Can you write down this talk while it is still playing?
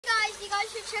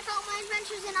guys should check out my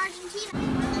adventures in Argentina.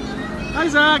 Hi,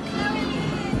 Zach.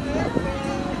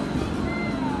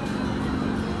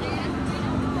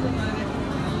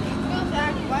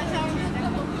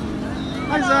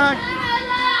 Hi, Zach.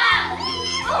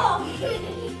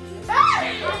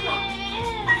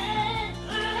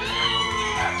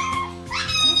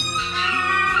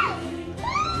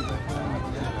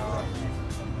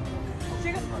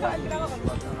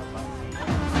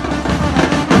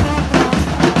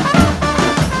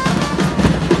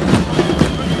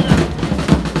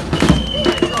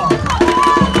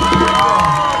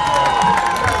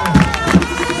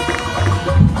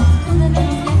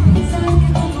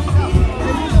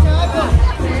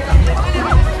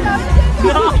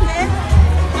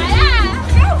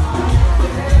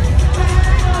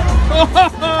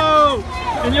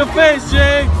 Oh, in your face,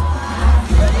 Jake.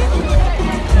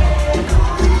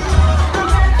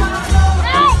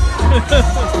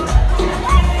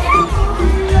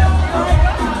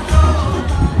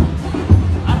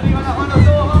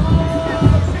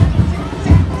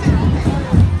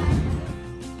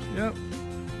 Yep.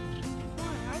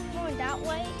 I'm going that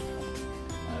way.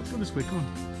 Let's go this way, come on.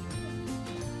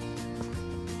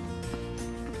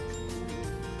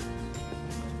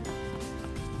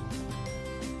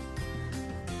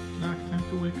 Zach, time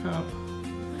to wake up.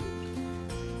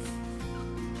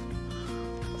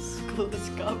 School's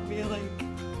got feeling.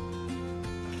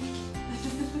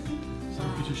 Zach,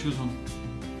 put your shoes on.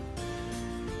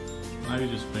 Now you're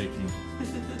just faking.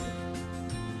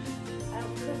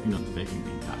 You're not faking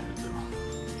being tired though.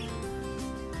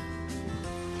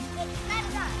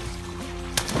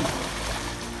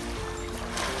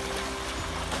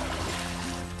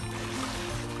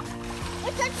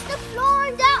 It touched the floor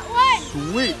in that way.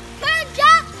 Sweet. Turn,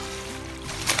 jump.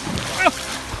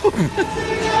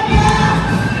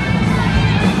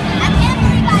 I can't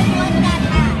believe I won that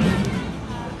match.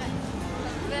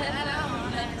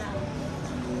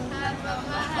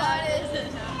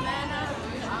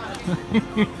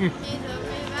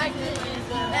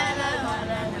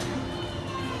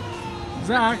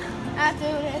 Zach,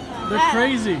 they're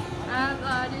crazy.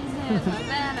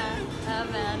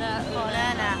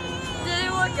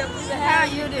 How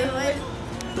you doing?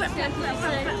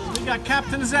 We got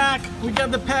Captain Zach, we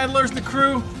got the paddlers, the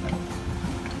crew,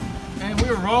 and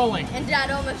we're rolling. And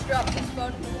Dad almost dropped his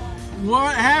phone in the water.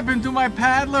 What happened to my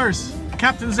paddlers?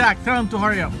 Captain Zach, tell him to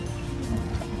hurry up.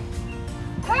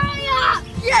 Hurry up!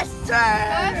 Yes,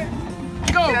 sir!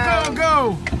 Go, go,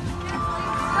 go!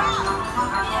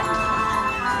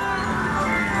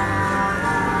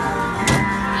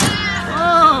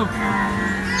 Oh!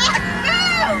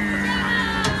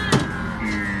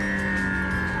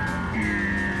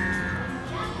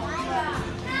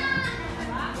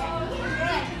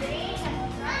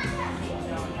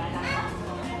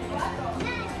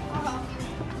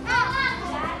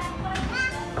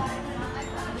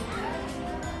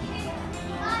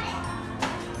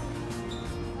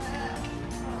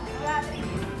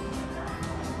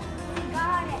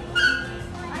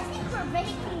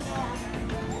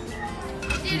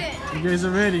 You guys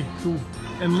are ready to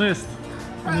enlist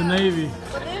in the Navy.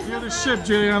 You're the ship,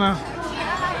 Juliana.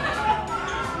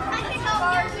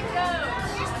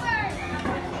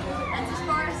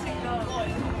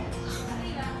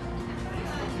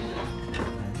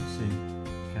 Say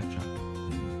ketchup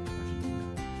in Argentina.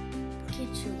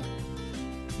 Ketchup.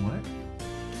 What?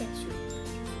 Ketchup.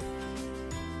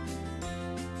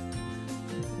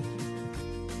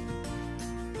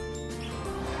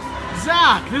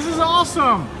 Zach, this is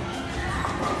awesome!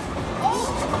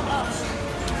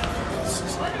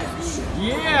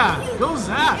 Yeah, go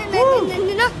Zach! Woo! Se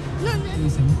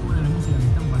mejora la música que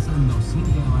están pasando.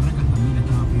 Cintia Barracas también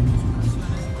estaba pidiendo sus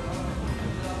canciones.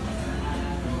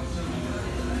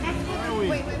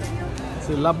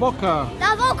 C'est la Boca.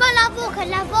 La boca, la boca,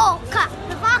 la boca,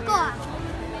 la boca.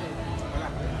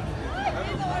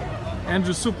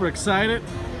 Andrew's super excited.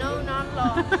 No, not at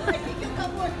all.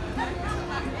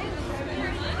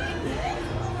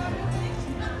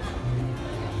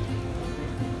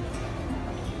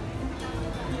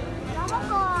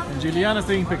 And Juliana's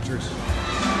taking pictures.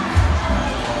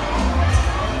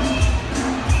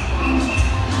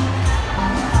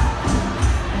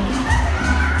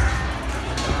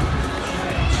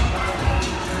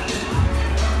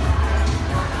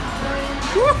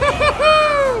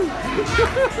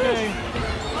 Okay.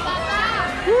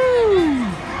 Woo!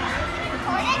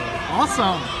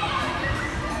 Awesome.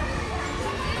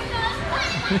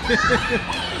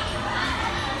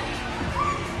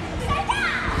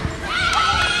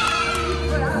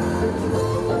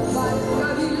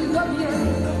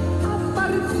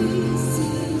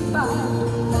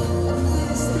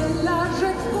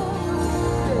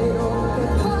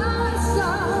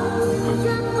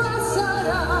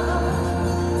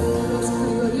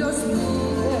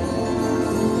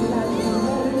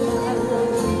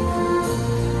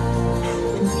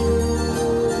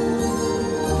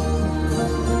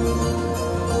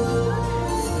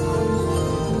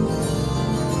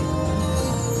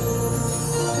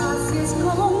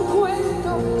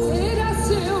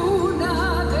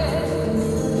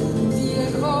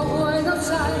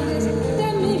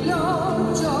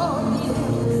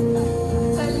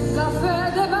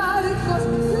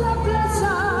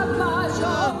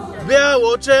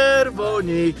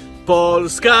 biało-czerwoni,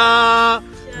 Polska,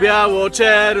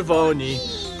 biało-czerwoni,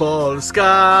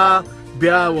 Polska,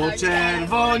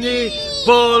 biało-czerwoni,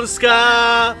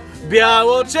 Polska,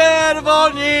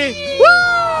 biało-czerwoni.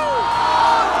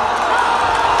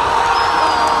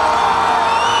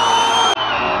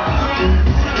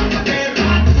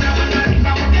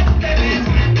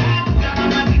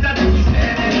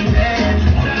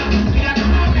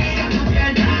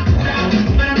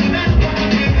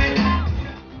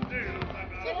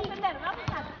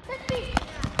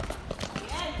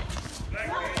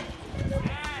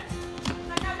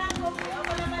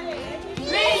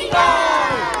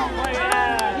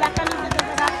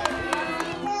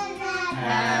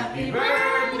 Happy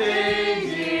birthday,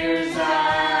 dear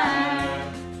Zach.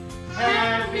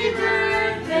 Happy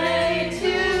birthday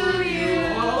to you.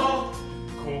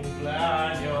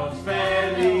 Cumpleaños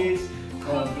feliz,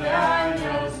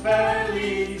 cumpleaños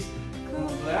feliz,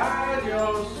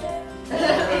 cumpleaños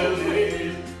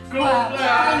feliz,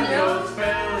 cumpleaños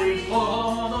feliz.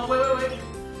 Oh, no, wait.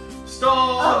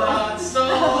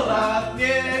 100 lat,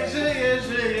 niech żyje,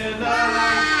 żyje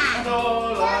nam. 100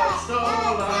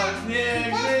 lat,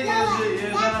 niech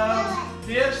żyje nam.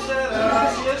 Jeszcze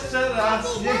raz,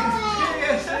 niech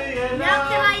żyje nam. Now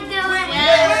can I do it?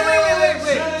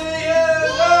 Wait. Żyje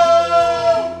nam.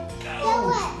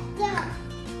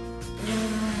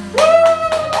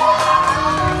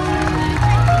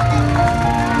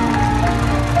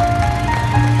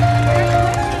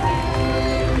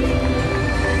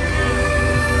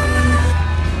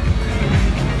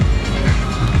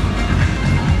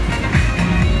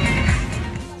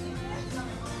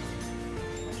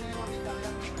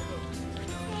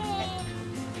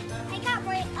 I got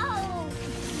right. Oh.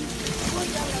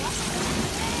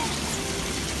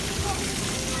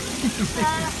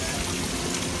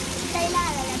 Sei là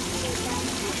la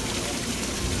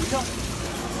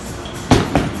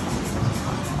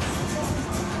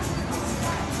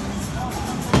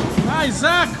Nice,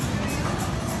 Zach.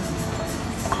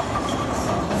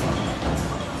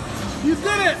 You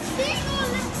did it.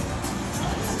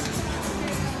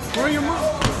 Where are your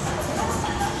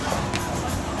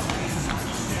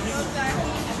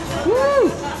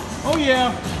Woo! Oh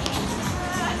yeah.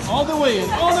 All the way in,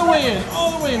 all the way in,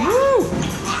 all the way in. Woo!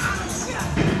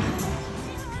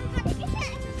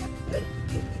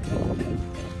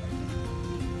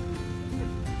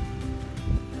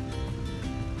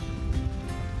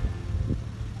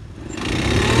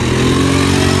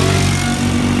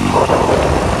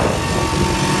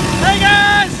 Hey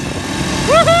guys!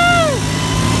 Woohoo!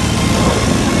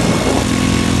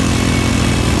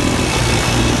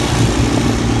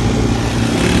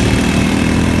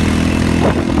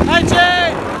 Hi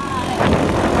Jay!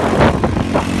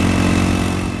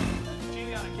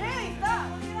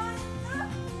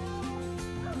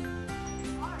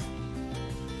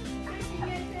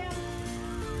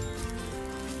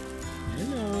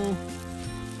 Hello.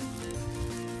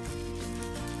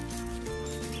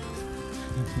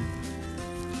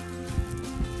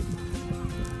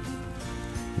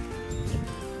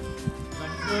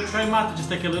 Try not to just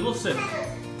take a little sip.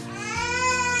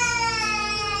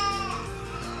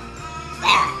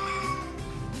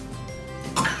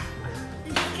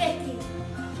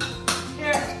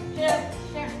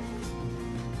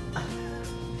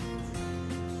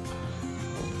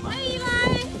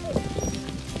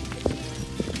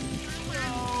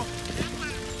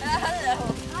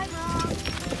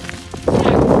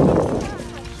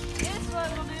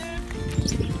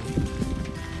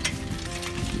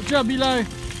 Good job, Eli.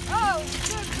 Oh,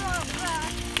 good job,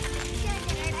 Brad.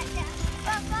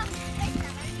 Come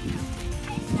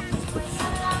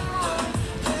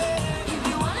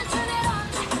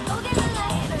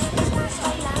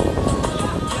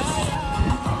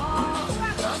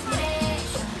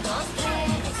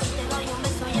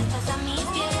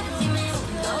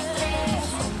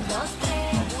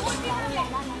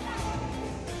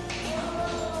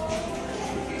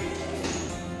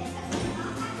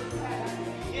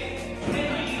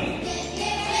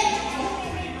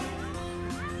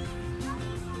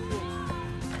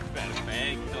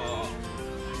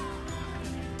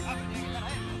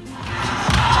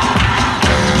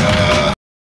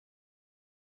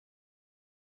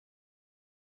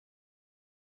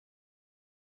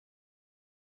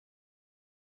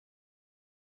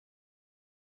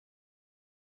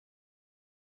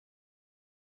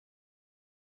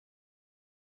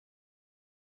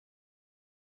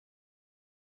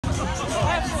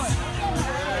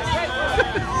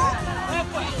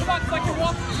on, like you're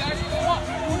walking, guys.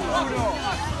 Walk.